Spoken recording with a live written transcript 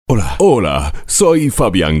Hola, soy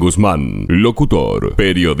Fabián Guzmán, locutor,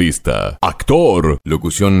 periodista, actor.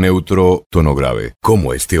 Locución neutro, tono grave.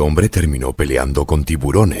 ¿Cómo este hombre terminó peleando con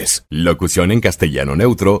tiburones? Locución en castellano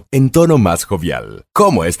neutro, en tono más jovial.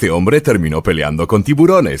 ¿Cómo este hombre terminó peleando con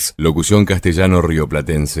tiburones? Locución castellano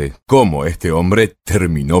rioplatense. ¿Cómo este hombre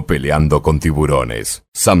terminó peleando con tiburones?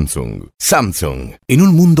 Samsung. En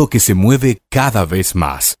un mundo que se mueve cada vez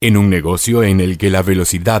más, en un negocio en el que la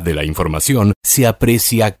velocidad de la información se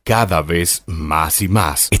aprecia cada vez más y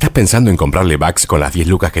más. ¿Estás pensando en comprarle Bucks con las 10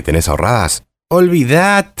 lucas que tenés ahorradas?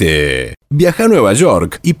 ¡Olvídate! Viaja a Nueva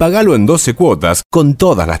York y pagalo en 12 cuotas con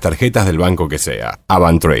todas las tarjetas del banco que sea.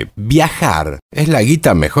 Avantrade. Viajar es la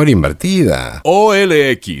guita mejor invertida.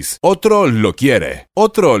 OLX. Otro lo quiere.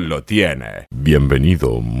 Otro lo tiene.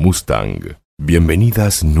 Bienvenido, Mustang.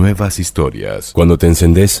 Bienvenidas nuevas historias. Cuando te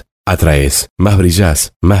encendés, atraes, más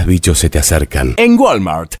brillás, más bichos se te acercan. En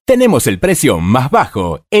Walmart tenemos el precio más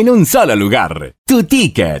bajo en un solo lugar. Tu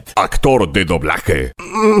ticket. Actor de doblaje.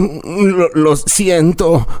 Lo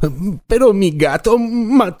siento, pero mi gato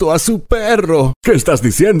mató a su perro. ¿Qué estás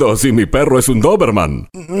diciendo si mi perro es un Doberman?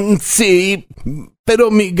 Sí,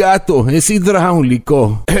 pero mi gato es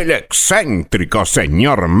hidráulico. El excéntrico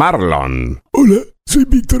señor Marlon. Hola, soy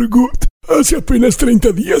Víctor Gut. Hace apenas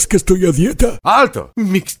 30 días que estoy a dieta. ¡Alto!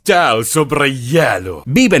 Mixtal sobre hielo.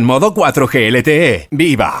 Vive en modo 4G LTE.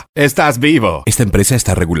 ¡Viva! ¡Estás vivo! Esta empresa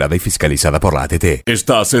está regulada y fiscalizada por la ATT.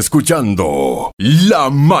 Estás escuchando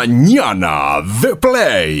La Mañana de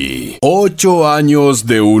Play. 8 años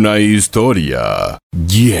de una historia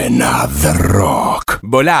llena de rock.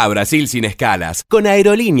 Volá a Brasil sin escalas, con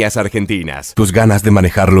Aerolíneas Argentinas. Tus ganas de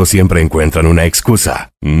manejarlo siempre encuentran una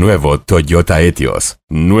excusa. Nuevo Toyota Etios.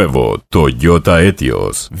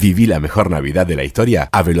 Viví la mejor Navidad de la historia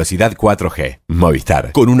a velocidad 4G.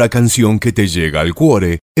 Movistar. Con una canción que te llega al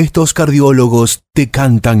cuore, estos cardiólogos te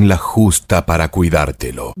cantan la justa para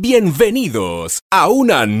cuidártelo. Bienvenidos a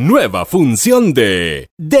una nueva función de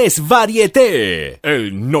Desvarieté,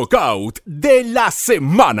 el knockout de la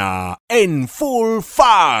semana en Full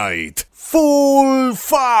Fight. Full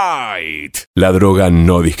Fight. La droga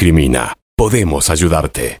no discrimina. Podemos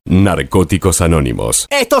ayudarte. Narcóticos Anónimos.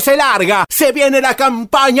 ¡Esto se larga! ¡Se viene la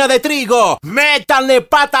campaña de trigo! ¡Métanle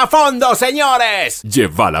pata a fondo, señores!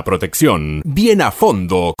 Lleva la protección bien a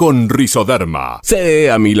fondo con Rizoderma. Sé,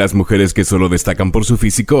 a mí las mujeres que solo destacan por su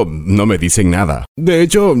físico no me dicen nada. De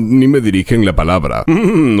hecho, ni me dirigen la palabra.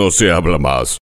 No se habla más.